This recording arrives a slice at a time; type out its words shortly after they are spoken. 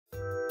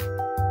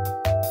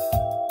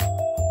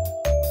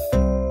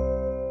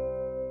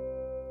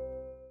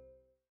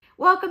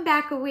Welcome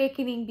back,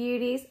 Awakening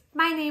Beauties.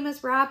 My name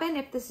is Robin.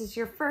 If this is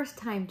your first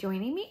time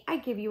joining me, I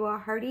give you a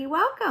hearty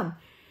welcome.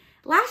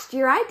 Last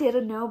year, I did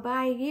a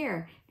no-buy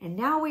year, and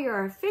now we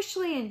are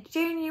officially in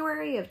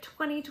January of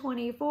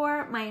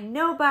 2024. My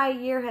no-buy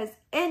year has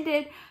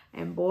ended,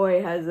 and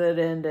boy, has it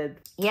ended.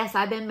 Yes,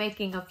 I've been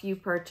making a few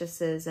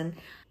purchases, and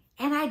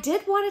I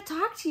did want to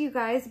talk to you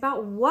guys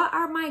about what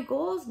are my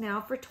goals now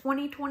for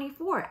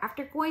 2024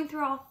 after going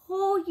through a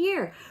whole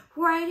year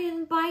where I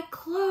didn't buy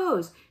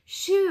clothes,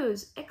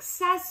 shoes,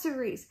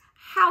 accessories,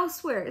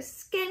 housewares,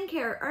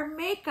 skincare, or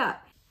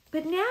makeup.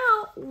 But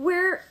now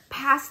we're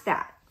past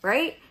that,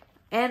 right?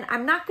 And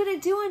I'm not going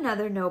to do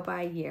another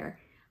no-buy year.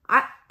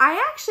 I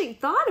actually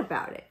thought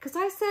about it because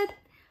I said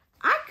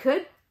I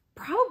could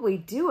probably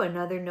do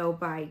another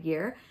no-buy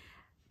year.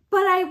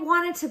 But I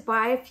wanted to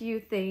buy a few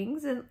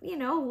things and, you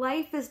know,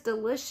 life is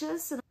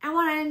delicious and I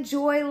want to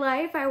enjoy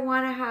life. I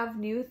want to have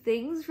new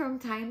things from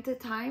time to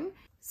time.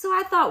 So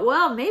I thought,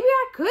 well, maybe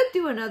I could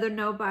do another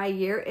no-buy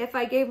year if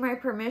I gave my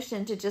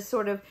permission to just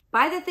sort of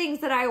buy the things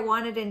that I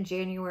wanted in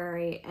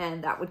January,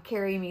 and that would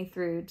carry me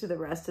through to the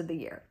rest of the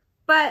year.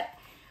 But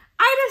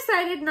I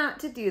decided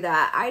not to do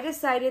that. I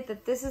decided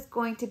that this is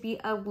going to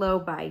be a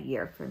low-buy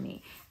year for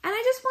me. And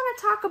I just want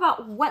to talk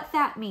about what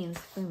that means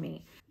for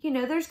me. You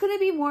know, there's going to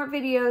be more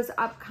videos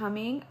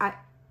upcoming.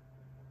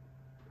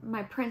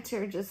 My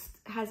printer just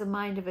has a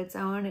mind of its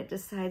own. It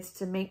decides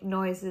to make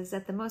noises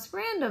at the most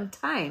random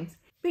times.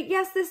 But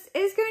yes, this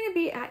is going to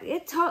be,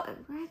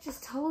 I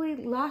just totally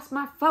lost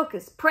my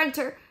focus.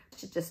 Printer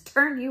should just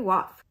turn you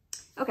off.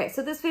 Okay,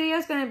 so this video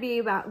is going to be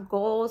about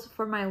goals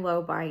for my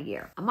low-buy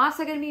year. I'm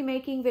also going to be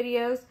making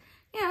videos,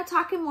 you know,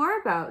 talking more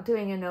about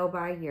doing a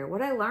no-buy year,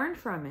 what I learned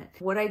from it,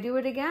 would I do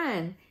it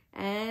again?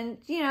 And,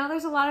 you know,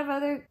 there's a lot of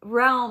other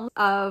realms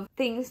of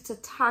things to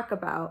talk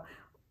about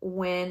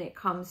when it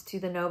comes to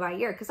the no-buy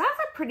year, because that's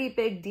a pretty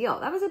big deal.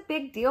 That was a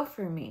big deal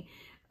for me.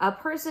 A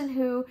person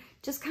who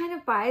just kind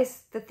of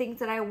buys the things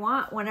that I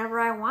want whenever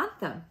I want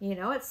them. You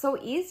know, it's so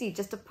easy,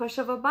 just a push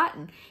of a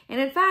button.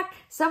 And in fact,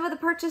 some of the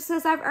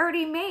purchases I've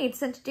already made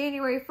since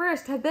January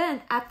 1st have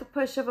been at the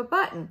push of a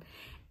button.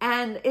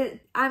 And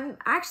I'm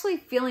actually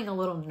feeling a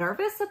little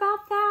nervous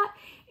about that.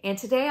 And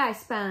today I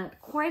spent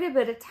quite a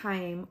bit of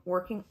time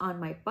working on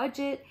my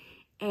budget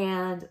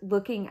and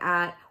looking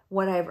at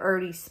what I've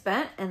already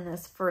spent in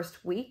this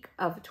first week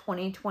of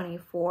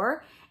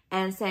 2024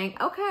 and saying,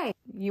 okay,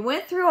 you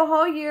went through a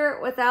whole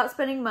year without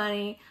spending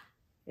money.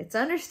 It's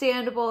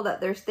understandable that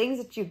there's things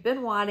that you've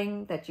been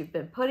wanting, that you've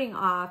been putting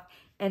off,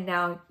 and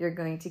now you're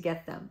going to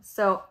get them.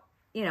 So,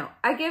 you know,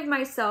 I give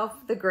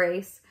myself the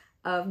grace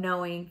of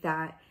knowing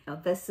that, you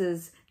know, this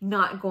is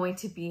not going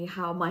to be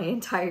how my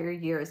entire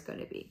year is going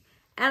to be.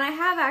 And I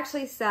have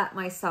actually set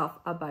myself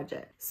a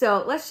budget.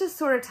 So let's just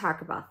sort of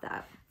talk about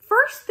that.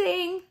 First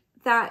thing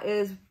that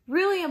is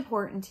really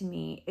important to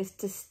me is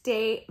to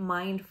stay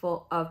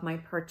mindful of my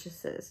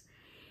purchases.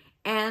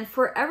 And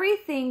for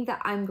everything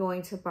that I'm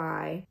going to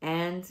buy,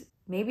 and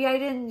maybe I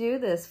didn't do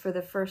this for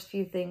the first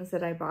few things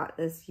that I bought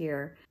this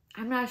year,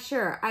 I'm not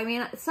sure. I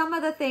mean, some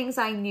of the things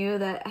I knew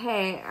that,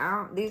 hey,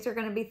 these are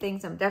going to be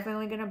things I'm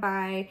definitely going to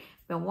buy.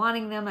 I've been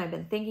wanting them. I've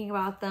been thinking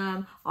about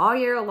them all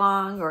year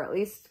long, or at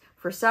least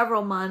for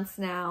several months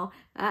now.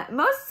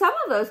 Some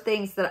of those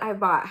things that I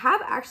bought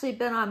have actually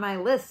been on my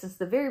list since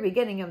the very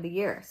beginning of the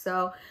year,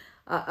 so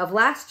of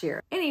last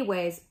year.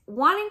 Anyways,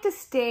 wanting to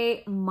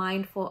stay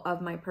mindful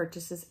of my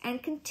purchases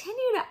and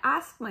continue to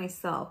ask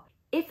myself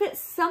if it's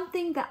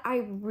something that I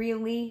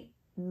really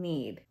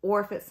need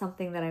or if it's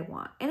something that I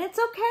want. And it's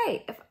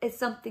okay if it's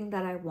something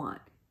that I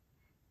want,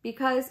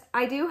 because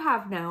I do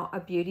have now a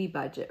beauty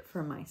budget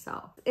for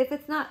myself. If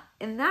it's not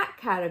in that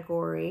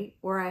category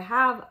where I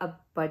have a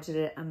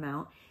budgeted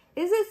amount,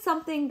 is it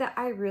something that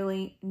I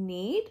really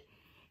need?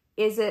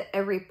 Is it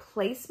a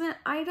replacement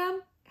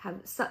item?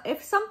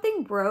 If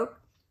something broke,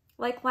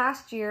 like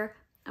last year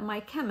on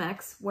my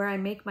Chemex, where I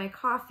make my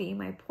coffee,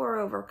 my pour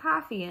over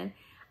coffee in,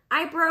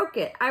 I broke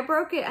it. I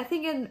broke it, I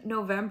think in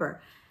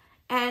November.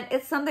 And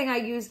it's something I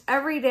use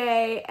every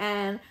day,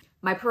 and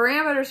my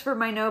parameters for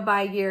my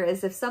no-buy year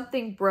is if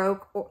something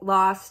broke,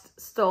 lost,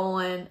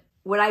 stolen,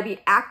 would I be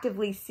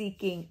actively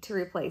seeking to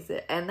replace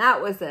it? And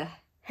that was a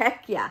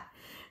heck yeah.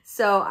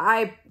 So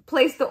I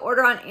placed the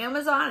order on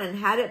Amazon and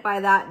had it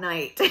by that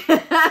night,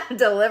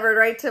 delivered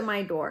right to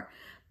my door.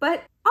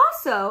 But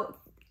also,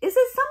 is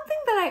it something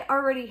that I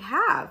already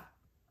have?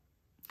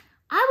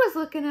 I was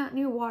looking at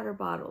new water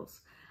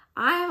bottles.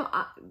 I'm,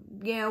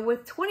 you know,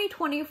 with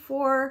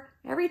 2024,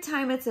 every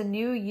time it's a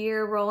new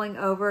year rolling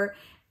over,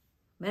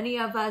 many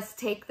of us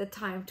take the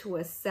time to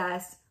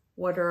assess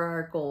what are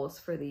our goals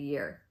for the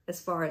year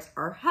as far as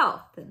our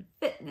health and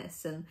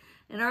fitness and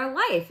our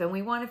life, and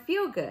we want to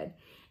feel good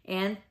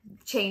and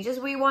changes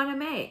we want to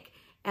make.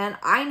 And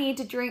I need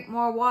to drink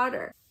more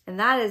water. And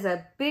that is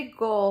a big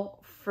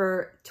goal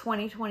for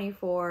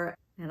 2024.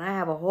 And I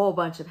have a whole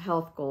bunch of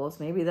health goals.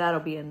 Maybe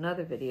that'll be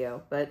another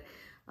video, but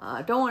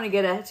Don't want to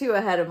get too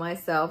ahead of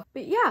myself.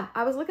 But yeah,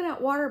 I was looking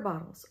at water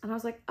bottles and I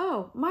was like,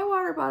 oh, my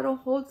water bottle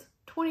holds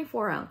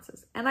 24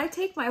 ounces. And I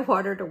take my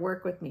water to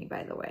work with me,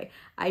 by the way.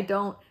 I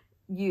don't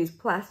use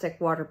plastic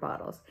water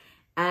bottles.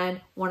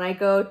 And when I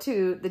go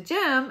to the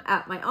gym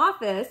at my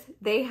office,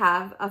 they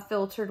have a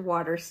filtered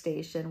water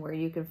station where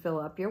you can fill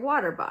up your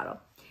water bottle.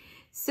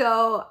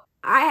 So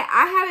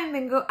I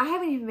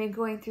haven't even been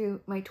going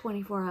through my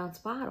 24-ounce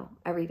bottle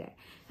every day.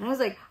 And I was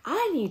like,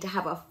 I need to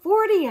have a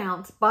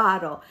 40-ounce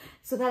bottle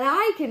so that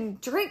I can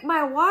drink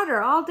my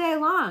water all day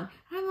long.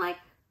 And I'm like,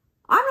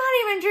 I'm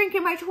not even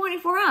drinking my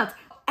 24-ounce.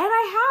 And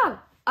I have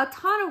a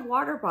ton of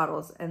water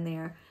bottles in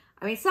there.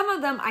 I mean, some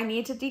of them I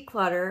need to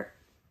declutter.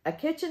 A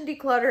kitchen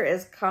declutter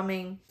is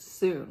coming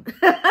soon.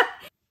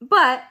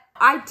 But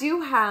I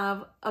do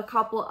have a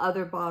couple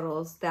other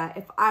bottles that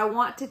if I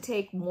want to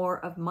take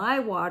more of my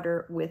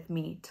water with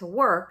me to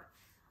work,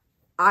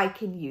 I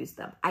can use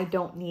them. I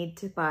don't need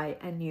to buy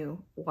a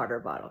new water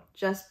bottle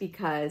just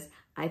because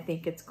I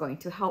think it's going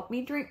to help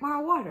me drink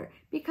more water.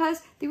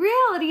 Because the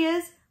reality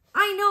is,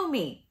 I know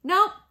me.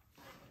 Nope,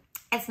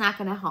 it's not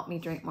going to help me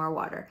drink more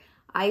water.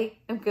 I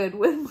am good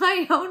with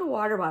my own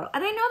water bottle.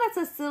 And I know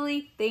that's a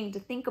silly thing to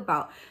think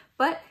about,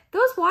 but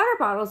those water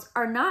bottles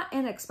are not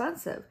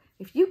inexpensive.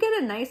 If you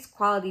get a nice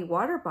quality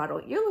water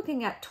bottle, you're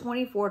looking at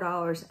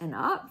 $24 and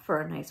up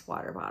for a nice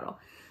water bottle.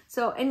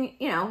 So, and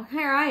you know,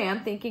 here I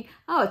am thinking,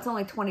 oh, it's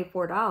only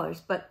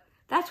 $24, but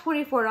that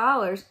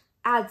 $24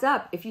 adds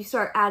up if you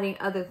start adding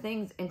other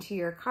things into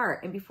your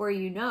cart. And before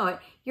you know it,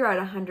 you're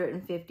at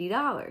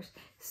 $150.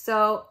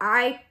 So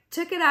I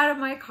took it out of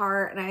my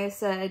cart and I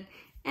said,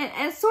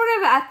 and sort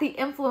of at the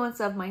influence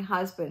of my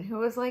husband, who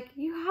was like,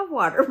 you have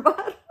water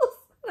bottles.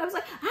 And I was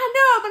like, I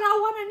know, but I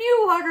want a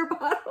new water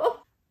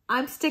bottle.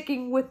 I'm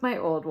sticking with my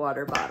old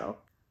water bottle.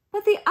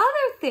 But the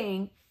other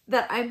thing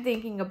that I'm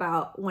thinking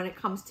about when it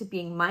comes to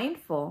being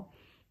mindful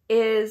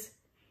is,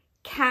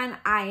 can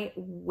I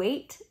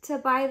wait to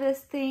buy this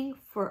thing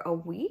for a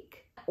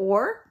week?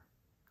 Or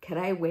could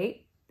I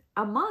wait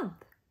a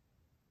month,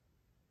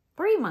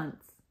 3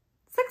 months,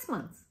 6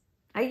 months,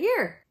 a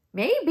year?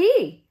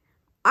 Maybe.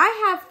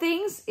 I have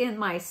things in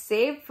my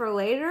save for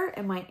later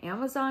in my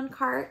Amazon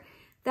cart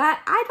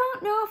that I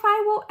don't know if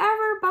I will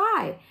ever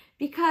buy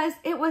because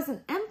it was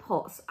an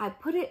impulse. I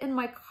put it in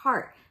my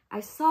cart. I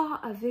saw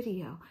a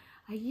video.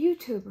 A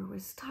YouTuber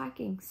was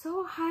talking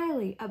so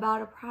highly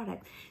about a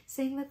product,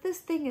 saying that this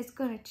thing is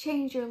going to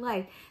change your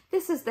life.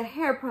 This is the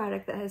hair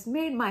product that has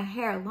made my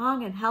hair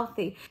long and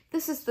healthy.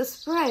 This is the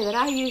spray that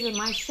I use in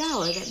my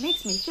shower that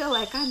makes me feel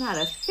like I'm at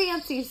a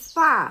fancy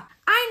spa.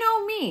 I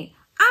know me.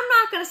 I'm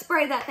not going to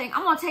spray that thing.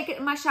 I'm going to take it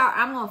in my shower.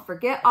 I'm going to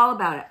forget all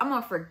about it. I'm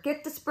going to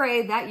forget to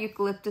spray that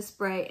eucalyptus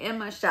spray in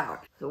my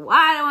shower. So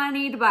why do I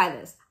need to buy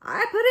this?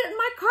 I put it in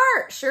my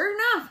cart, sure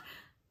enough.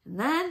 And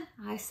then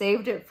I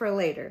saved it for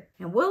later.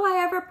 And will I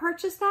ever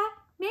purchase that?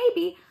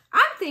 Maybe.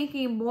 I'm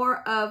thinking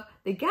more of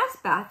the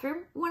guest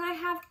bathroom when I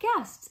have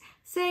guests,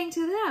 saying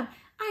to them,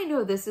 I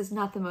know this is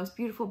not the most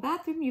beautiful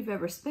bathroom you've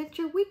ever spent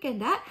your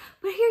weekend at,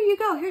 but here you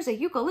go. Here's a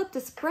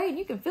eucalyptus spray and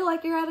you can feel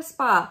like you're at a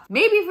spa.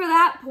 Maybe for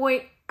that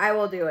point, I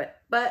will do it.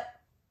 But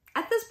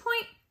at this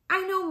point,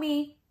 I know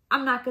me.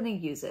 I'm not going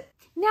to use it.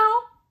 Now,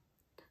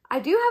 I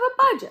do have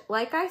a budget.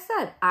 Like I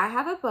said, I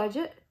have a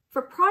budget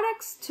for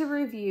products to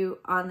review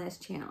on this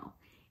channel.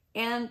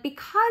 And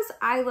because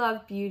I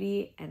love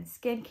beauty and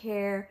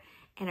skincare,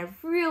 and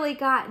I've really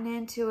gotten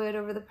into it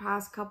over the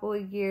past couple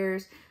of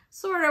years,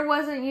 sort of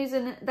wasn't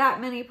using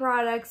that many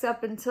products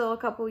up until a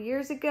couple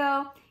years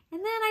ago. And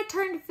then I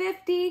turned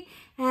 50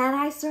 and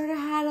I sort of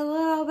had a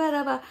little bit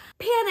of a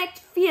panicked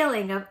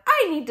feeling of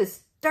I need to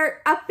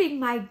start upping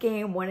my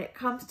game when it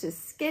comes to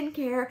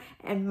skincare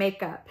and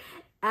makeup.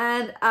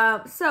 And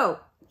so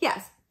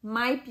yes,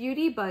 my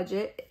beauty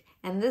budget,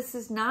 and this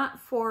is not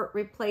for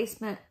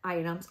replacement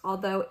items,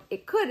 although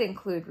it could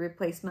include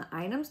replacement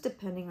items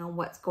depending on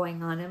what's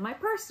going on in my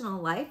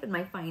personal life and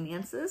my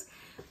finances.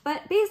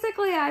 But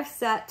basically I've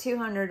set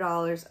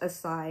 $200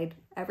 aside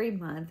every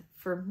month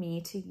for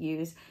me to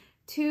use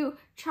to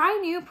try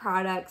new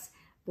products,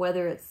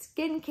 whether it's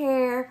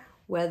skincare,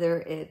 whether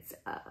it's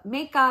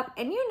makeup.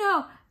 And you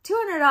know,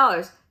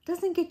 $200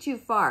 doesn't get you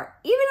far.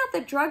 Even at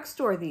the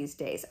drugstore these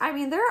days. I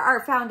mean, there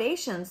are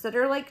foundations that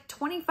are like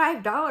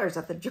 $25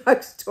 at the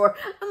drugstore.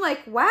 I'm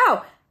like,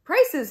 wow,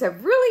 prices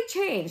have really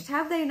changed,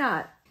 have they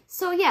not?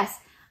 So yes,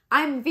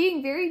 I'm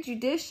being very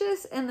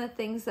judicious in the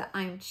things that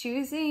I'm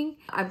choosing.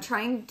 I'm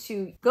trying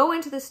to go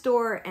into the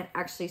store and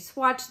actually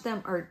swatch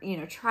them or, you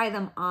know, try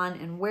them on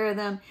and wear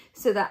them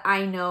so that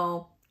I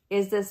know,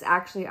 is this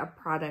actually a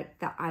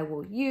product that I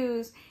will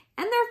use?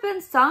 And there have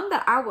been some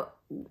that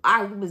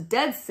I was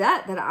dead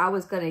set that I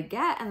was going to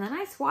get. And then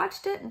I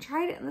swatched it and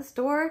tried it in the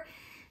store.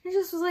 And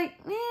just was like,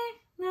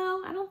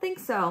 no, I don't think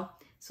so.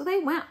 So they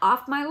went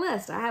off my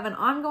list. I have an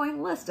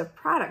ongoing list of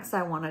products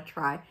I want to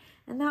try.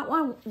 And that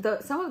one,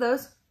 some of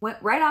those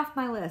went right off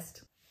my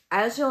list.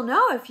 As you'll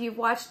know, if you've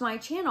watched my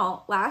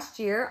channel last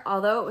year,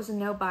 although it was a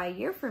no-buy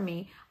year for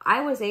me,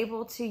 I was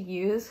able to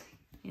use,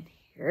 and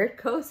here it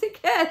goes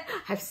again.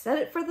 I've said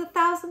it for the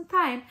 1,000th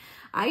time.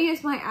 I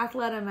use my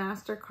Athleta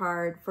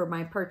MasterCard for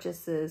my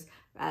purchases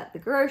at the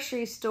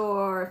grocery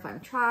store, if I'm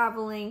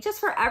traveling, just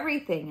for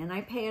everything. And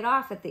I pay it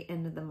off at the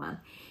end of the month.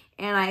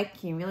 And I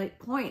accumulate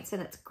points.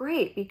 And it's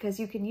great because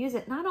you can use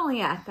it not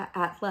only at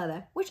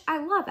Athleta, which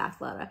I love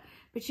Athleta,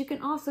 but you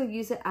can also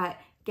use it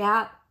at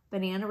Gap,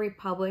 Banana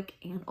Republic,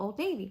 and Old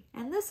Navy.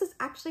 And this is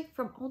actually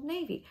from Old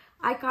Navy.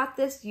 I got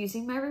this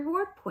using my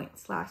reward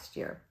points last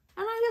year.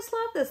 And I just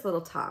love this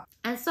little top.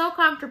 And so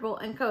comfortable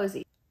and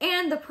cozy.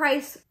 And the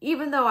price,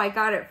 even though I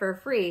got it for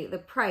free, the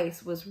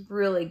price was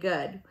really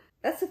good.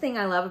 That's the thing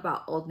I love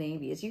about Old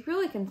Navy is you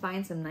really can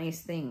find some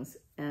nice things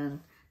and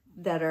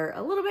that are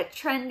a little bit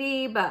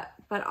trendy, but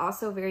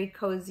also very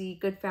cozy,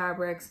 good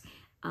fabrics,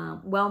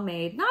 well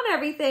made. Not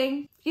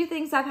everything, a few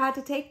things I've had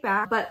to take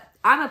back, but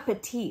I'm a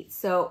petite,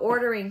 so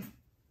ordering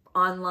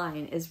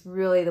online is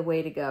really the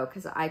way to go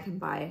because I can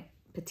buy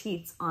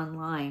petites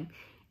online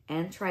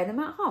and try them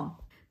at home.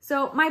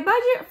 So my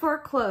budget for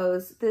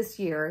clothes this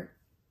year,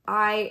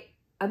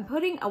 I'm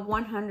putting a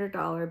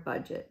 $100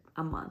 budget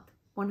a month,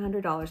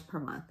 $100 per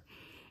month.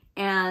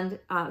 And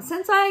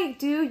since I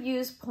do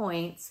use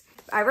points,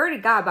 I've already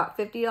got about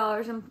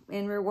 $50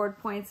 in reward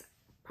points.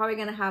 Probably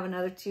gonna have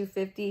another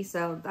 $250,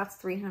 so that's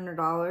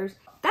 $300.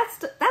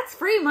 That's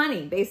free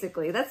money,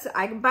 basically.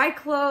 I can buy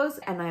clothes,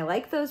 and I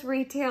like those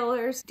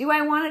retailers. Do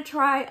I want to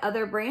try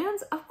other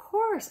brands? Of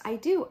course, I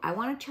do. I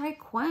want to try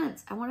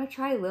Quince. I want to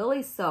try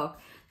Lily Silk.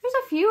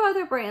 There's a few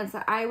other brands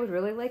that I would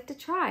really like to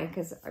try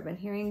because I've been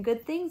hearing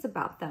good things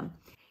about them.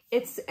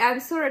 I'm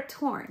sort of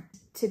torn,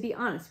 to be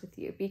honest with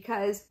you,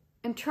 because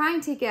I'm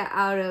trying to get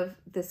out of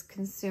this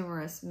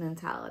consumerist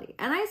mentality.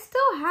 And I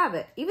still have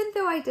it. Even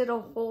though I did a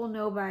whole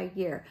no-buy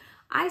year,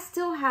 I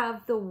still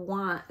have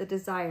the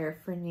desire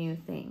for new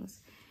things.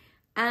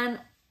 And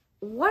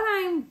what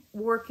I'm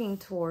working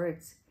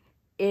towards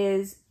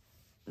is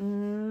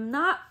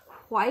not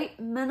quite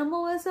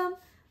minimalism,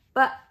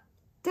 but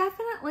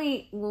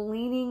definitely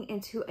leaning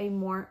into a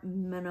more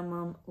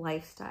minimum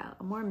lifestyle,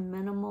 a more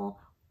minimal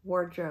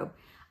wardrobe.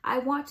 I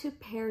want to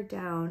pare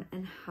down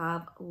and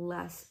have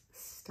less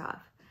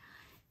stuff.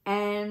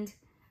 And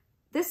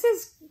this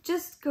is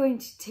just going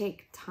to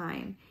take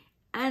time.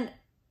 And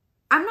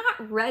I'm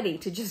not ready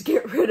to just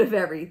get rid of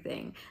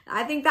everything.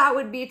 I think that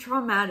would be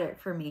traumatic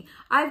for me.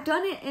 I'm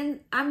doing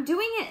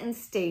it in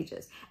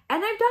stages.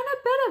 And I've done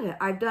a bit of it.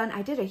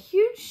 I did a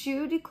huge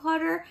shoe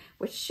declutter,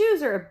 which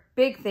shoes are a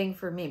big thing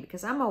for me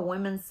because I'm a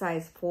women's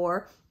size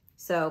 4.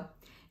 So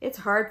it's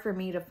hard for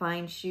me to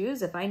find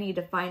shoes. If I need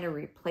to find a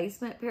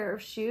replacement pair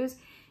of shoes,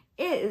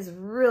 it is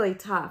really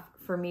tough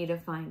for me to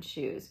find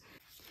shoes.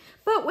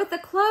 But with the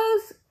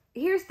clothes,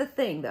 here's the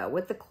thing though,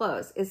 with the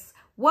clothes is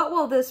what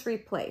will this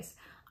replace?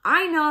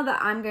 I know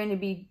that I'm going to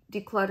be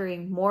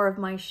decluttering more of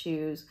my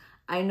shoes.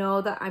 I know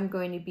that I'm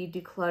going to be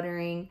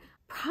decluttering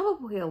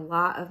probably a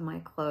lot of my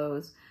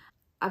clothes.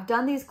 I've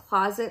done these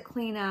closet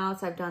clean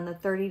outs. I've done the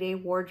 30-day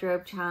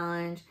wardrobe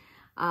challenge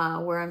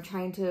where I'm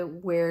trying to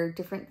wear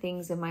different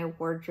things in my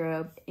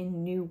wardrobe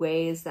in new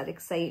ways that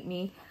excite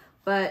me.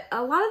 But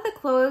a lot of the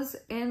clothes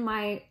in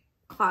my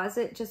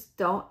closet just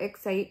don't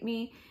excite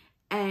me.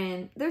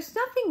 And there's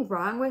nothing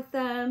wrong with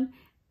them,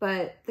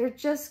 but they're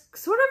just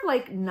sort of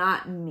like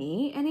not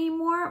me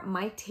anymore.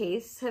 My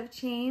tastes have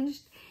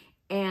changed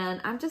and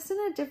I'm just in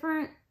a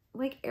different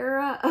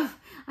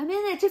I'm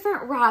in a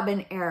different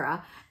Robin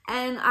era.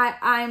 And I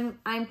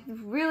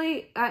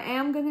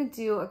am gonna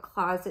do a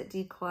closet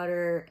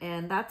declutter,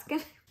 and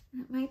it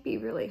might be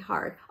really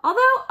hard.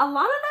 Although a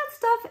lot of that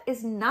stuff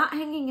is not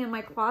hanging in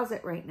my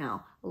closet right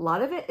now. A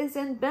lot of it is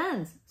in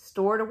bins,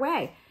 stored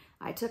away.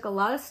 I took a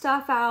lot of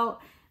stuff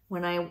out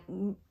when I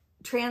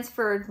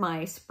transferred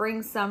my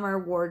spring summer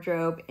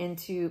wardrobe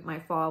into my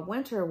fall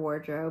winter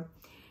wardrobe,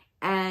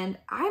 and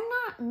I'm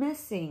not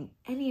missing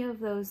any of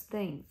those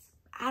things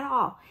at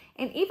all.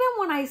 And even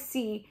when I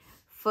see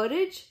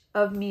footage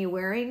of me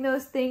wearing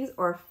those things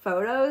or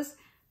photos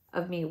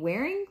of me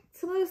wearing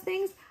some of those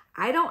things,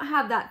 I don't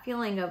have that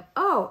feeling of,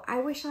 oh,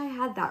 I wish I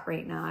had that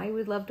right now. I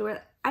would love to wear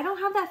that. I don't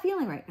have that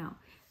feeling right now,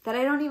 that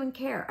I don't even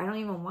care. I don't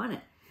even want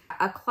it.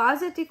 A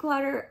closet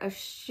declutter, a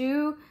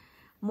shoe,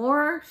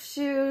 more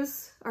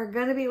shoes are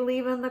gonna be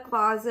leaving the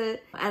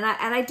closet. And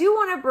I do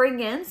wanna bring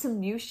in some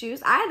new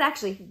shoes. I'd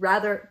actually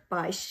rather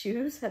buy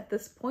shoes at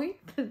this point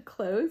than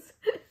clothes.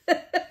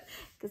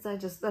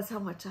 Because that's how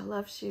much I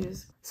love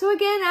shoes. So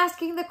again,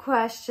 asking the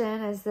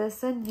question, is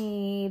this a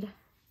need?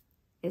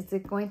 Is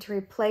it going to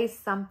replace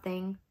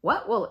something?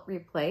 What will it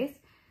replace?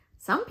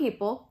 Some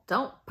people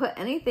don't put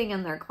anything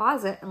in their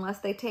closet unless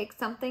they take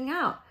something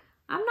out.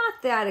 I'm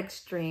not that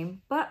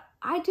extreme, but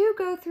I do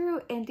go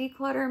through and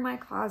declutter my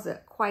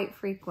closet quite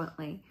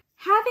frequently.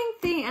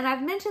 And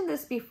I've mentioned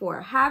this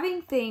before,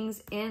 having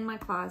things in my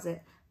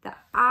closet that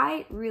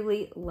I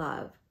really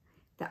love,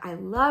 that I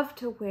love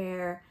to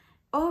wear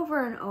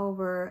over and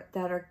over,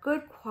 that are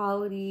good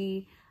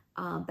quality,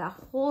 that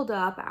hold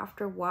up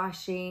after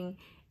washing,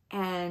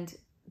 and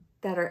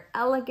that are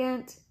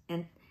elegant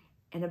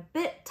and a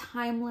bit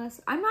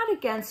timeless. I'm not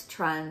against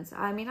trends.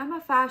 I mean, I'm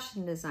a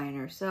fashion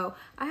designer, so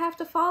I have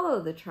to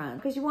follow the trend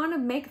because you want to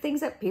make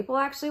things that people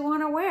actually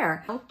want to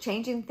wear.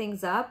 Changing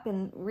things up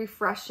and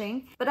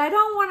refreshing, but I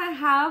don't want to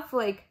have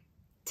like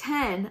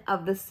 10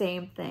 of the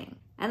same thing.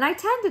 And I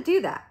tend to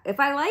do that. If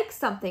I like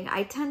something,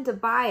 I tend to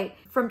buy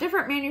from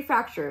different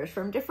manufacturers,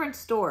 from different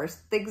stores,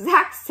 the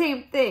exact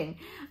same thing.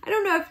 I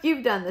don't know if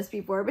you've done this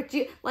before, but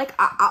you like,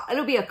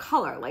 it'll be a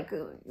color. Like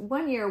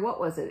one year,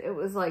 what was it? It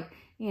was like,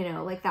 you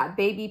know, like that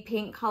baby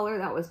pink color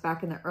that was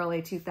back in the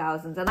early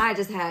 2000s. And I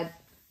just had,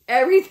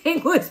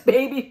 everything was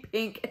baby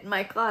pink in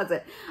my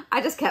closet.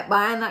 I just kept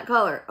buying that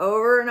color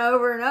over and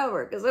over and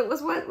over because it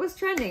was what was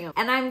trending.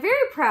 And I'm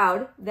very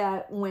proud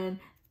that when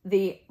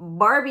the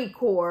Barbie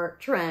core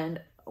trend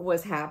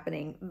was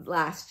happening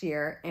last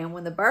year, and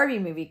when the Barbie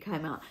movie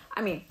came out,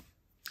 I mean,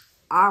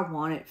 I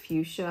wanted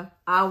fuchsia,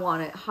 I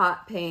wanted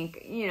hot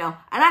pink, you know,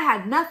 and I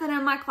had nothing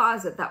in my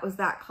closet that was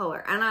that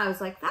color. And I was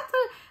like, that's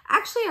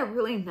actually a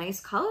really nice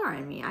color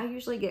on me. I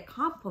usually get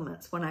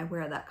compliments when I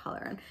wear that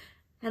color.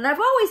 And I've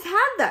always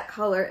had that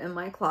color in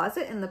my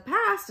closet in the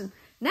past, and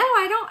now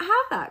I don't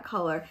have that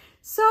color.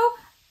 So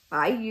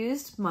I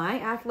used my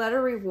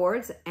Athleta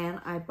rewards and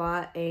I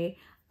bought a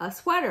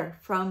sweater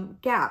from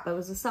Gap. It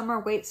was a summer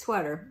weight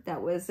sweater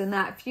that was in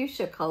that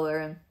fuchsia color,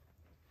 and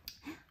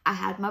I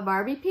had my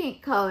Barbie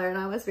pink color, and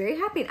I was very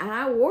happy. And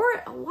I wore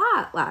it a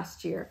lot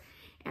last year,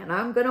 and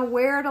I'm gonna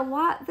wear it a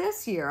lot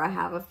this year, I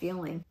have a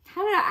feeling.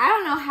 I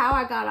don't know how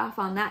I got off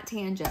on that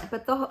tangent,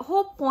 but the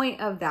whole point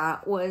of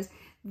that was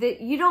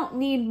that you don't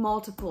need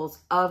multiples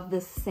of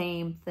the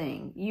same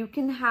thing. You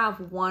can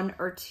have one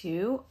or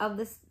two of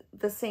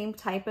the same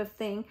type of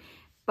thing,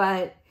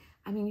 but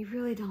I mean, you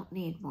really don't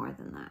need more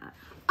than that.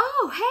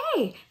 Oh,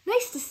 hey,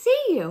 nice to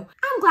see you.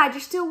 I'm glad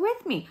you're still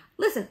with me.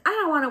 Listen, I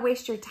don't want to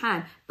waste your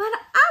time, but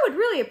I would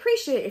really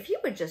appreciate it if you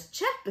would just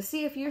check to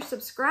see if you're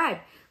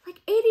subscribed.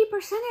 Like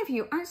 80% of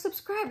you aren't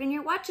subscribed and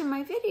you're watching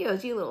my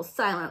videos, you little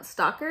silent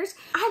stalkers.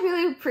 I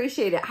really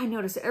appreciate it. I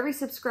notice every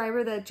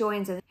subscriber that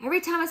joins, and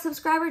every time a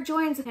subscriber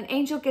joins, an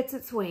angel gets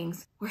its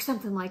wings or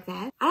something like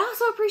that. I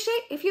also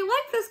appreciate if you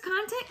like this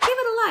content, give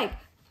it a like.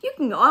 You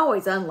can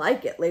always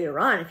unlike it later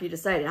on if you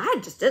decided, I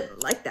just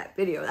didn't like that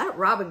video. That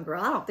Robin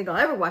girl, I don't think I'll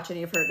ever watch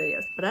any of her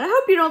videos. But I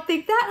hope you don't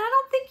think that, and I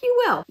don't think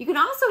you will. You can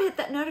also hit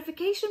that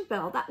notification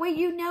bell. That way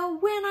you know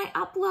when I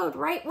upload,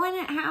 right when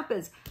it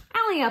happens.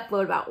 I only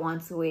upload about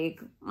once a week,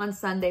 on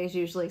Sundays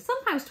usually,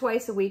 sometimes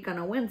twice a week on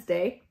a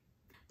Wednesday.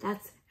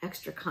 That's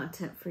extra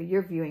content for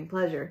your viewing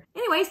pleasure.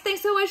 Anyways,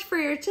 thanks so much for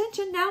your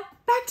attention. Now,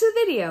 back to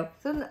the video.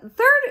 So in the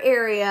third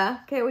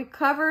area, okay, we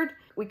covered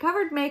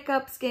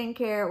makeup,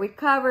 skincare, we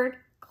covered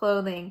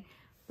clothing,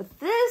 but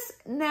this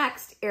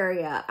next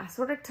area, I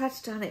sort of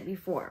touched on it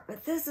before,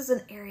 but this is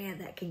an area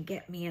that can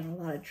get me in a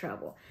lot of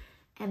trouble,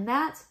 and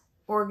that's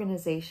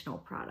organizational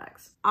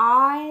products.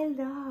 I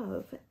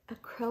love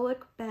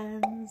acrylic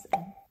bins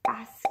and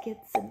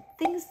baskets and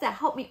things that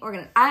help me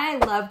organize. I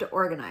love to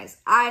organize.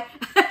 I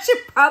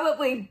should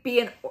probably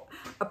be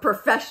a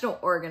professional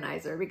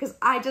organizer because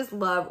I just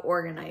love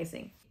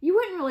organizing. You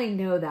wouldn't really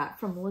know that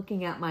from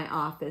looking at my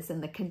office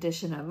and the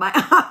condition of my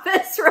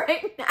office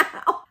right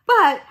now.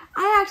 But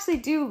I actually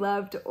do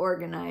love to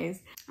organize.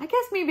 I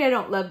guess maybe I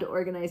don't love to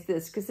organize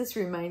this because this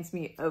reminds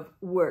me of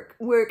work.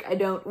 Work I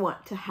don't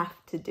want to have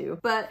to do.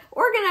 But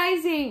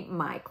organizing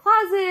my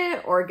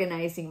closet,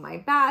 organizing my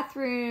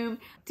bathroom,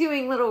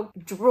 doing little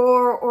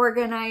drawer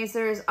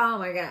organizers. Oh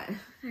my God,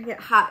 I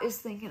get hot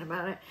just thinking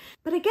about it.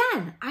 But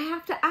again, I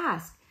have to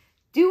ask,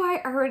 do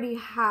I already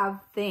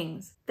have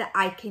things that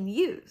I can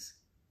use?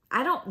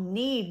 I don't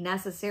need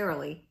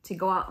necessarily to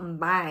go out and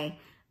buy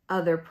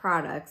other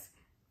products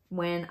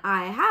when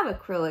I have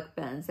acrylic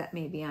bins that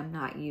maybe I'm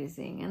not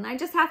using. And I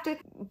just have to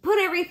put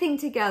everything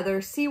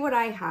together, see what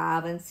I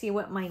have and see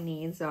what my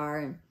needs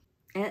are.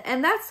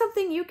 And that's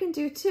something you can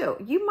do too.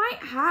 You might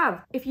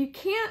have, if you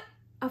can't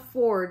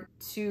afford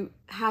to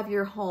have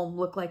your home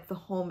look like the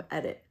home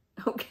edit,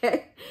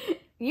 okay?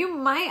 You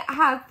might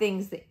have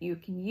things that you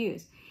can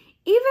use.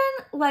 Even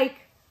like,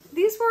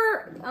 these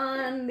were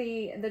on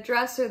the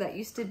dresser that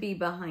used to be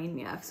behind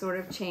me. I've sort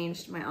of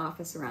changed my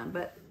office around,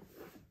 but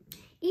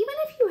even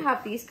if you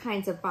have these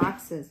kinds of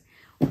boxes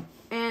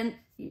and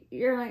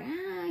you're like,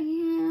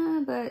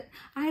 yeah, but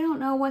I don't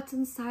know what's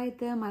inside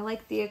them. I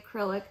like the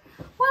acrylic.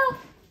 Well,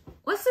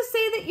 let's just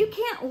say that you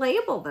can't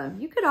label them.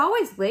 You could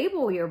always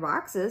label your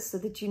boxes so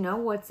that you know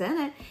what's in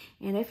it.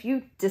 And if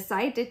you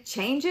decide to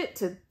change it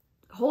to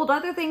hold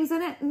other things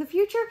in it in the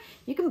future,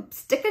 you can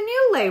stick a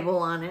new label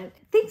on it.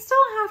 Things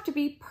don't have to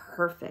be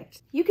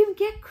perfect. You can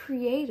get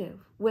creative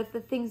with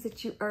the things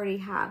that you already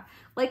have.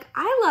 Like,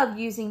 I love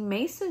using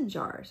mason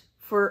jars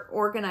for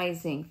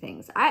organizing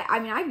things. I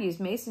mean, I've used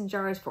mason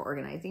jars for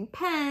organizing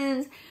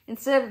pens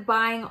instead of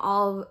buying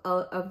all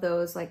of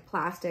those like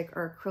plastic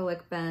or acrylic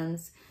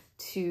bins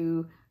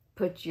to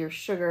put your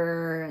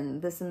sugar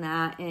and this and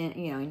that in,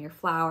 you know, in your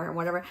flour and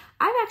whatever.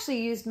 I've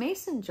actually used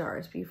mason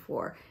jars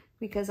before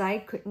because I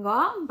couldn't go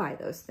out and buy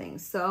those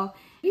things. So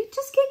you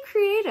just get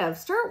creative.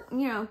 Start,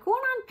 you know,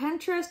 going on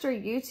Pinterest or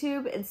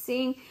YouTube and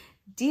seeing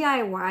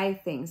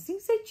DIY things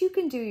that you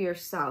can do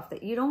yourself,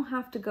 that you don't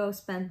have to go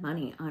spend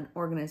money on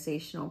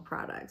organizational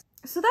products.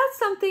 So that's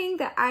something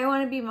that I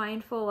want to be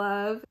mindful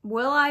of.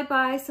 Will I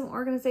buy some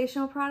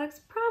organizational products?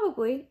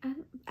 Probably.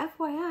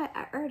 FYI,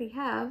 I already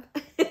have.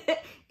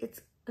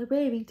 It's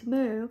arriving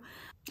tomorrow.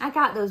 I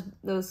got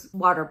those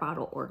water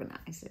bottle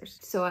organizers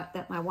so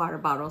that my water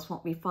bottles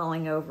won't be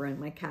falling over in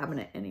my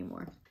cabinet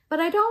anymore. But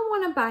I don't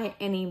want to buy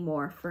any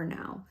more for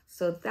now.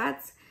 So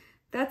that's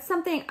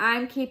something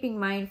I'm keeping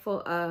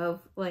mindful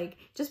of. Like,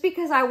 just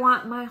because I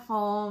want my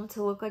home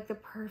to look like the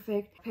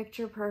perfect,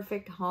 picture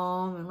perfect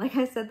home. And like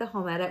I said, the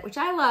Home Edit, which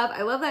I love.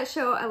 I love that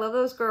show. I love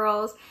those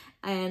girls.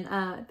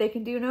 And they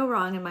can do no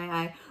wrong in my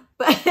eye.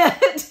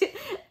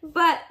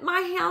 But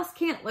my house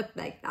can't look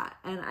like that.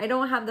 And I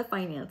don't have the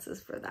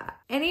finances for that.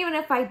 And even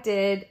if I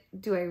did,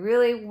 do I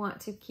really want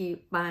to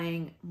keep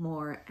buying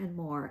more and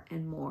more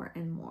and more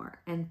and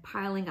more and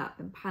piling up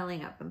and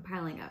piling up and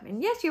piling up?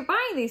 And yes, you're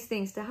buying these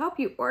things to help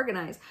you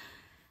organize,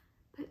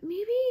 but maybe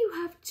you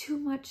have too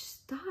much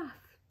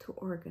stuff to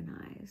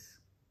organize.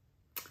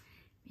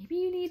 Maybe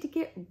you need to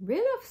get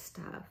rid of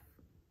stuff.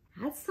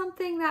 That's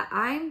something that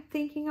I'm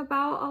thinking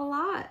about a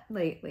lot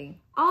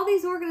lately. All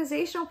these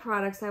organizational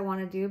products I want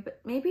to do, but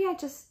maybe I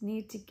just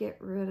need to get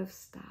rid of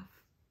stuff.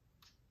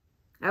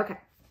 Okay,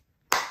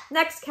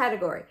 next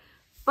category.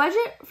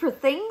 Budget for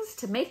things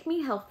to make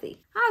me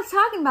healthy. I was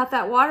talking about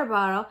that water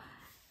bottle,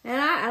 and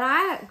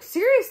I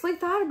seriously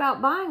thought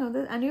about buying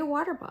a new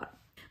water bottle.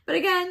 But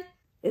again,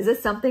 is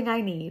it something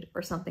I need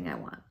or something I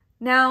want?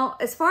 Now,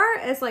 as far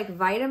as like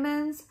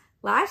vitamins,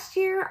 last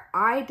year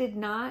I did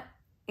not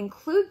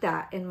include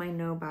that in my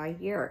no-buy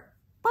year.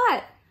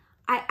 But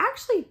I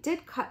actually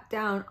did cut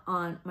down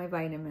on my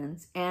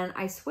vitamins and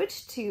I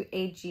switched to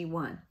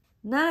AG1.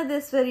 None of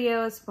this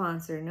video is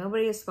sponsored.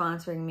 Nobody is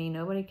sponsoring me.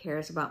 Nobody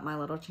cares about my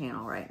little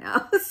channel right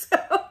now. So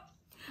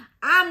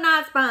I'm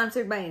not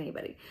sponsored by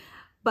anybody.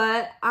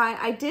 But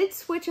I did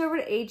switch over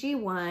to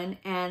AG1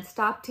 and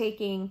stop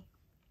taking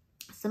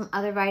some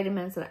other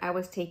vitamins that I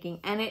was taking.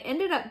 And it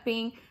ended up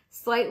being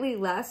slightly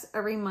less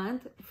every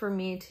month for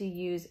me to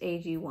use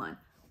AG1.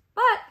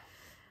 But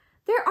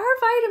there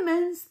are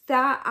vitamins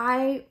that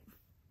I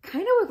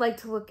kind of would like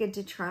to look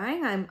into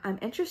trying. I'm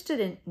interested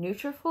in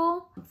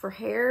Nutrafol for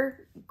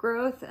hair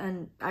growth,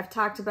 and I've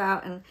talked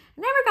about, and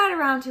I never got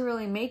around to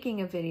really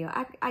making a video.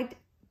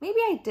 Maybe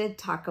I did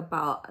talk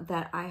about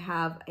that. I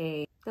have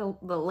the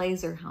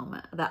laser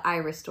helmet, the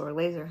iRestore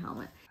laser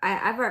helmet. I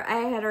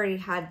had already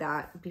had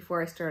that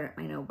before I started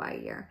my no-buy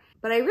year.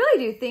 But I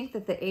really do think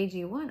that the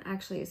AG1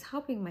 actually is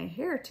helping my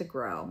hair to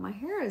grow. My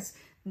hair has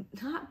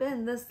not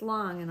been this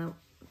long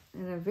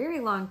in a very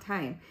long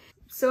time.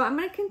 So I'm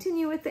going to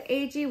continue with the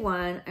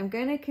AG1. I'm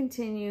going to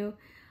continue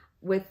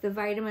with the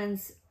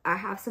vitamins. I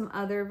have some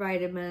other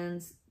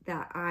vitamins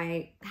that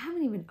I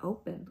haven't even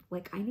opened.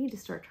 Like, I need to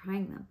start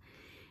trying them.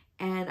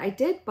 And I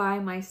did buy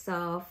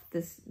myself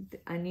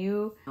a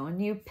new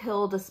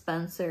pill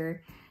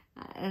dispenser,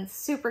 and it's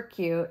super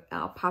cute.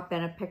 I'll pop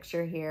in a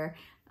picture here.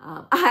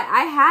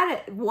 I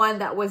had one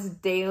that was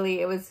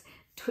daily. It was,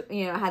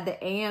 had the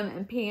AM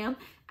and PM,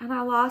 and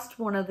I lost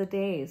one of the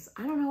days.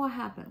 I don't know what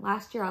happened.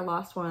 Last year I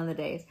lost one of the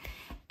days,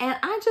 and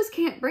I just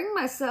can't bring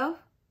myself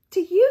to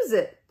use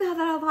it now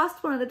that I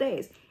lost one of the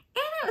days.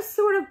 And it was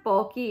sort of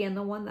bulky, and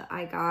the one that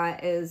I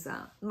got is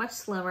much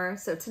slimmer.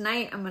 So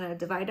tonight I'm going to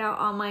divide out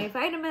all my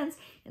vitamins,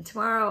 and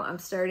tomorrow I'm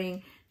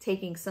starting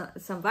taking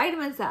some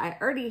vitamins that I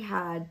already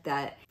had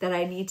that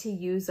I need to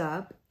use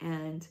up,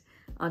 and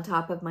on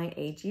top of my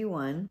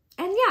AG1.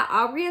 And yeah,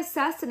 I'll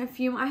reassess in a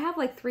few. I have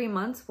like 3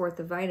 months worth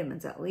of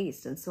vitamins at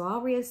least, and so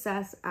I'll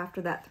reassess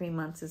after that 3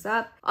 months is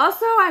up.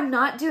 Also, I'm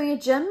not doing a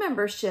gym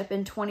membership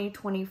in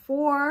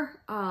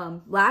 2024.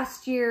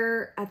 Last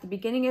year, at the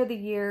beginning of the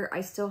year, I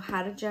still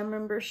had a gym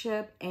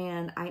membership,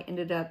 and I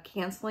ended up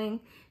canceling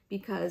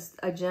because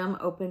a gym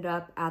opened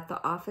up at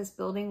the office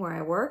building where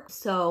I work.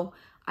 So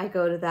I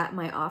go to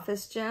my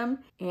office gym.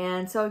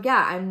 And so,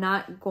 yeah, I'm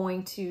not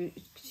going to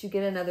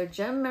get another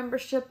gym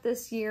membership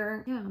this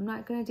year. Yeah, I'm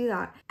not going to do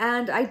that.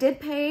 And I did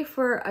pay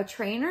for a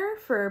trainer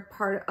for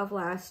part of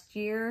last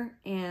year,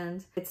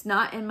 and it's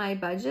not in my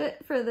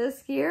budget for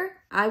this year.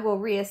 I will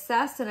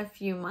reassess in a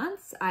few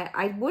months.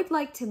 I would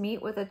like to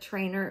meet with a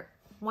trainer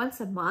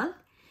once a month,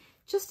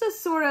 just to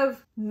sort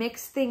of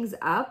mix things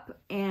up.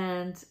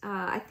 And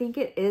I think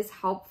it is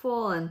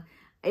helpful, and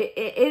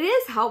it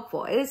is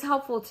helpful. It is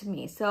helpful to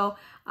me. So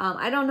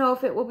I don't know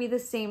if it will be the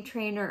same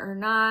trainer or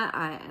not.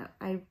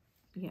 I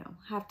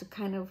have to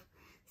kind of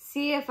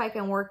see if I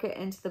can work it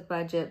into the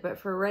budget. But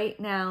for right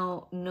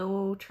now,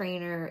 no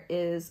trainer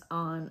is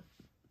on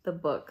the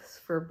books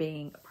for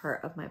being a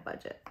part of my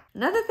budget.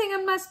 Another thing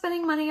I'm not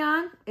spending money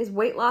on is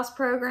weight loss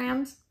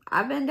programs.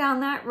 I've been down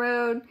that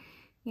road,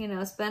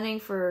 spending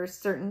for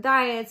certain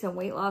diets and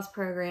weight loss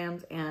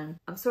programs, and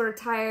I'm sort of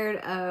tired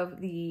of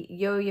the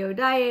yo-yo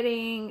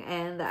dieting,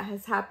 and that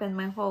has happened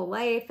my whole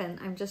life, and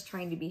I'm just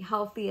trying to be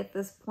healthy at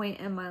this point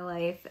in my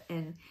life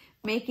and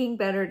making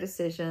better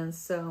decisions.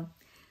 So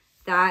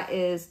that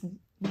is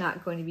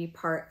not going to be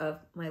part of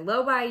my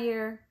low buy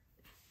year.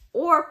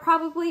 or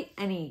probably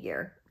any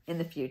year in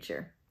the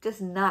future.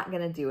 Just not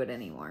gonna do it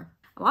anymore.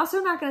 I'm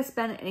also not gonna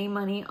spend any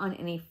money on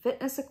any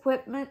fitness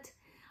equipment.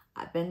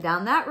 I've been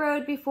down that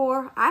road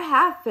before. I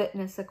have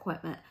fitness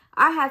equipment.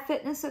 I have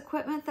fitness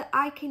equipment that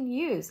I can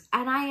use,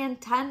 and I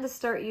intend to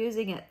start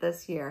using it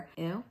this year.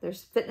 You know,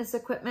 there's fitness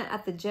equipment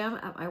at the gym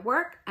at my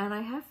work, and I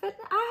have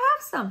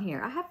some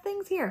here. I have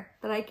things here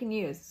that I can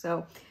use,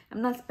 so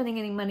I'm not spending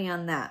any money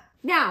on that.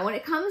 Now, when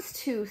it comes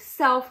to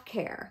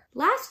self-care,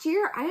 last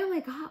year I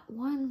only got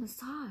one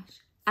massage,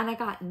 and I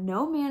got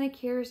no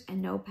manicures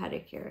and no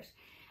pedicures.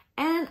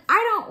 And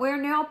I don't wear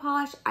nail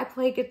polish. I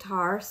play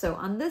guitar, so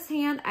on this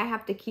hand, I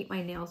have to keep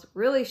my nails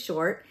really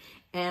short,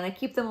 and I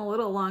keep them a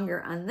little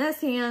longer on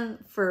this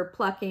hand for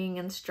plucking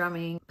and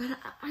strumming. But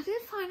I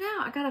did find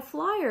out, I got a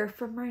flyer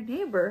from my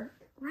neighbor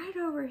right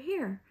over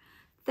here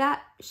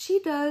that she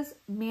does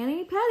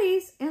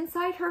mani-pedis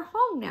inside her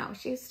home now.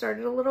 She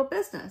started a little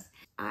business.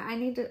 I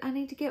need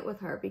to get with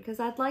her because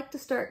I'd like to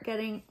start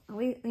getting at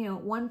least, you know,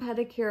 one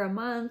pedicure a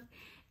month.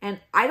 And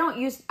I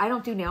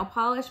don't do nail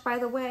polish, by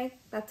the way.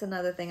 That's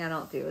another thing I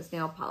don't do is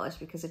nail polish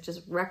because it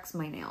just wrecks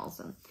my nails.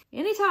 And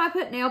anytime I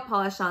put nail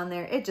polish on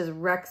there, it just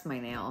wrecks my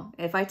nail.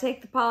 If I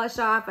take the polish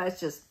off, it's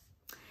just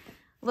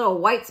little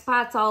white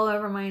spots all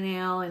over my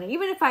nail. And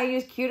even if I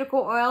use cuticle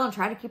oil and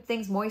try to keep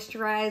things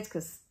moisturized,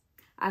 because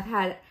I've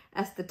had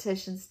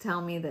estheticians tell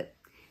me that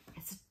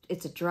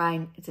it's a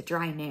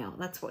dry nail.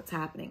 That's what's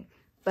happening.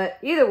 But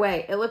either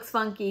way, it looks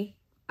funky.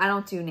 I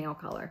don't do nail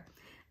color.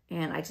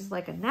 And I just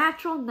like a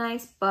natural,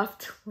 nice,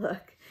 buffed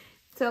look.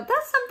 So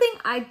that's something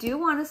I do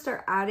want to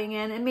start adding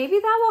in. And maybe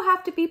that will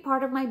have to be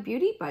part of my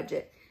beauty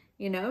budget.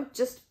 You know,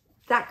 just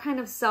that kind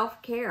of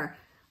self-care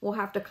will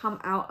have to come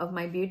out of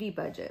my beauty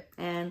budget.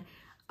 And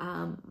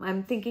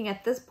I'm thinking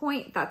at this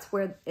point, that's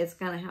where it's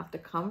going to have to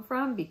come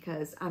from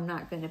because I'm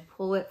not going to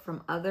pull it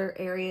from other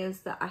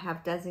areas that I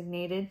have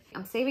designated.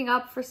 I'm saving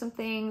up for some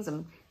things.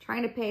 I'm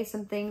trying to pay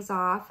some things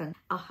off. And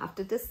I'll have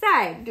to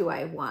decide, do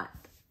I want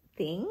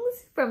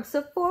things from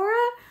Sephora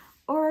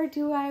or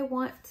do I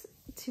want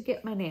to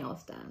get my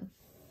nails done?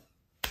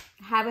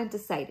 Haven't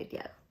decided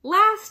yet.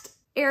 Last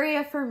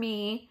area for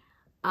me,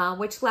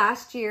 which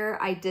last year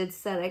I did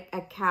set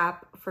a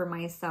cap for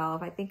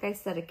myself. I think I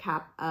set a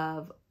cap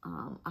of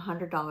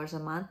 $100 a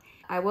month.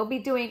 I will be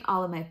doing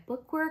all of my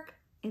book work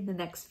in the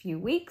next few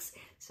weeks.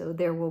 So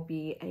there will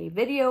be a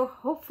video,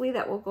 hopefully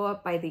that will go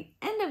up by the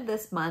end of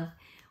this month,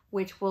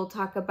 which will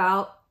talk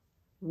about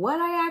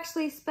what I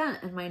actually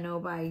spent in my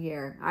no-buy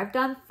year. I've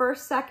done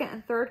first, second,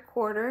 and third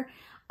quarter.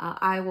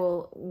 I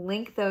will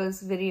link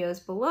those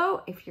videos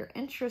below if you're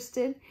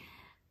interested.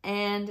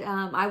 And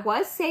I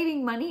was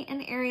saving money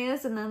in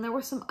areas, and then there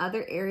were some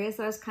other areas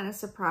that I was kind of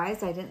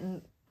surprised I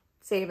didn't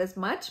save as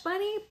much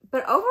money.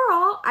 But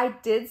overall, I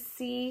did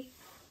see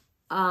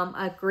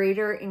a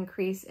greater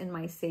increase in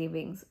my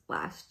savings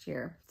last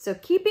year. So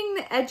keeping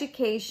the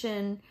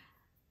education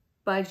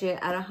budget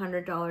at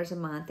 $100 a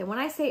month. And when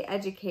I say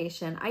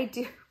education, I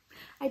do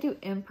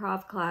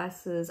improv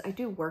classes, I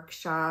do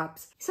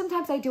workshops.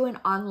 Sometimes I do an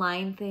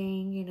online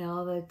thing, you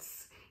know,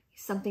 that's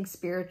something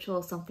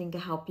spiritual, something to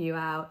help you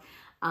out.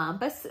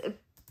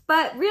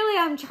 But really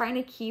I'm trying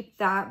to keep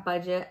that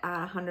budget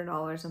at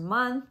 $100 a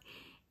month.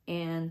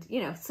 And,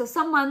 you know, so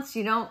some months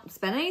you don't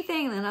spend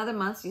anything, and then other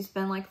months you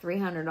spend like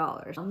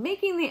 $300. I'm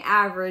making the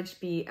average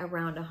be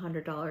around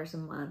 $100 a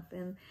month.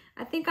 And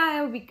I think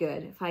I would be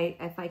good if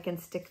I can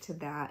stick to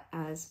that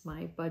as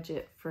my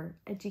budget for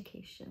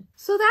education.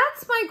 So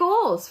that's my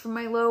goals for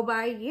my low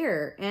buy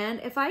year.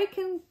 And if I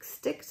can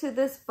stick to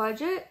this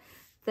budget,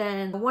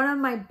 then one of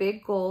my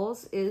big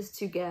goals is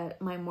to get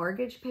my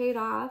mortgage paid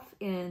off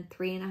in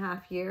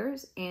 3.5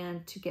 years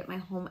and to get my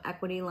home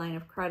equity line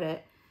of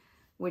credit,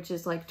 which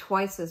is like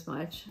twice as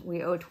much.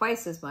 We owe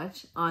twice as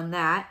much on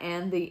that,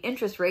 and the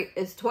interest rate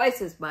is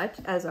twice as much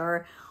as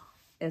our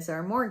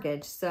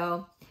mortgage.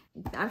 So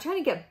I'm trying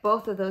to get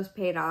both of those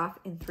paid off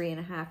in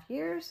 3.5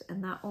 years,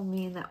 and that will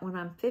mean that when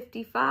I'm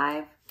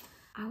 55,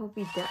 I will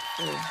be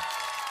debt-free.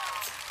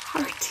 It's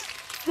hard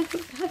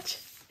to imagine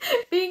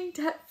being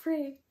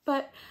debt-free,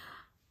 but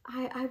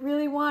I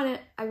really want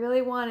it. I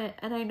really want it,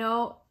 and I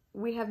know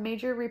we have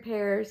major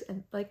repairs,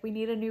 and like we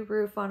need a new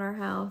roof on our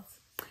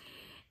house,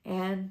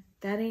 and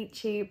that ain't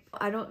cheap.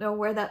 I don't know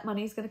where that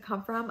money's going to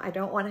come from. I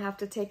don't want to have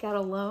to take out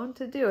a loan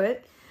to do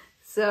it.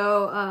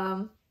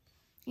 So,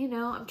 you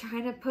know, I'm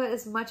trying to put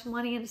as much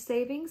money into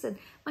savings. And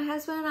my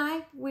husband and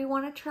I, we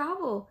want to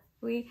travel.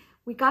 We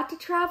got to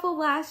travel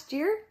last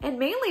year, and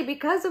mainly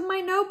because of my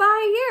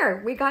no-buy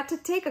year. We got to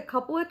take a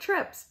couple of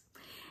trips.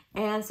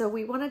 And so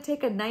we want to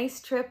take a nice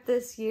trip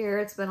this year.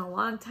 It's been a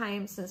long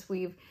time since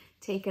we've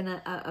taken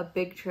a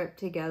big trip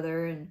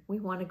together, and we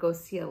want to go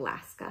see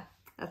Alaska.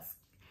 That's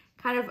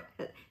kind of,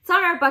 it's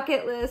on our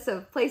bucket list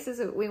of places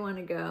that we want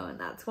to go, and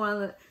that's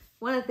one of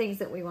the things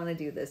that we want to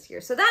do this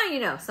year. So now you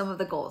know some of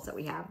the goals that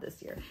we have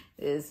this year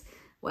is,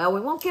 well,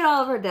 we won't get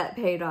all of our debt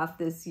paid off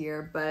this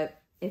year,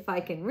 but if I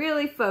can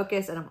really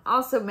focus, and I'm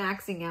also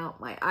maxing out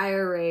my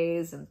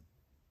IRAs and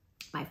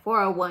my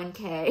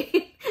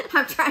 401k.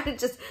 I'm trying to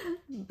just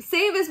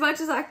save as much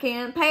as I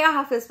can, pay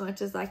off as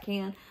much as I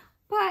can,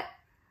 but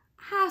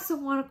I also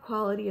want a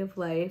quality of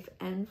life.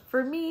 And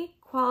for me,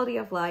 quality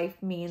of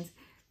life means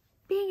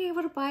being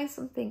able to buy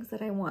some things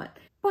that I want,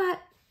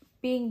 but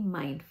being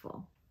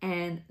mindful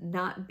and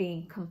not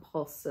being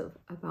compulsive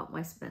about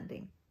my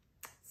spending.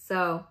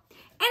 So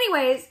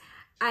anyways,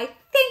 I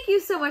thank you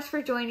so much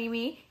for joining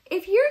me.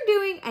 If you're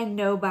doing a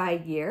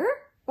no-buy year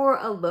or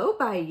a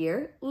low-buy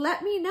year,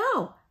 let me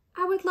know.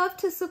 I would love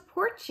to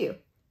support you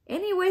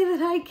any way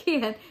that I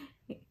can,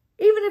 even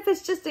if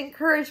it's just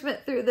encouragement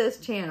through this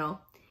channel.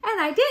 And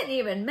I didn't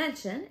even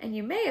mention, and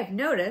you may have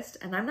noticed,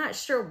 and I'm not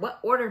sure what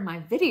order my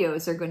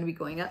videos are going to be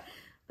going up,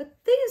 but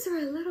these are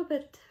a little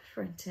bit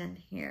different in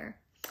here.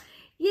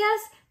 Yes,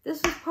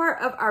 this was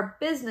part of our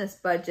business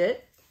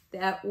budget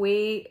that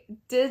we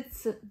did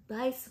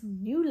buy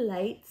some new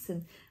lights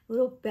and a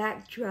little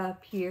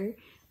backdrop here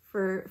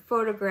for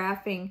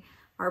photographing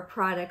our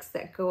products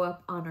that go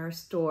up on our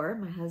store.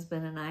 My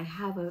husband and I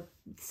have a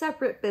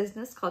separate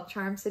business called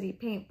Charm City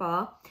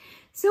Paintball.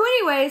 So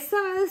anyway,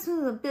 some of this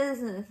was a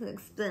business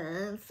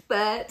expense,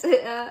 but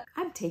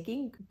I'm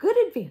taking good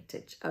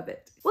advantage of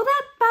it. Well,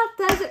 that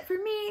about does it for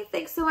me.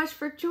 Thanks so much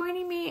for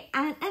joining me.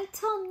 And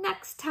until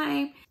next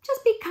time,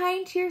 just be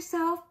kind to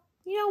yourself.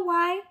 You know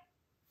why?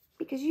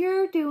 Because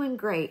you're doing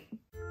great.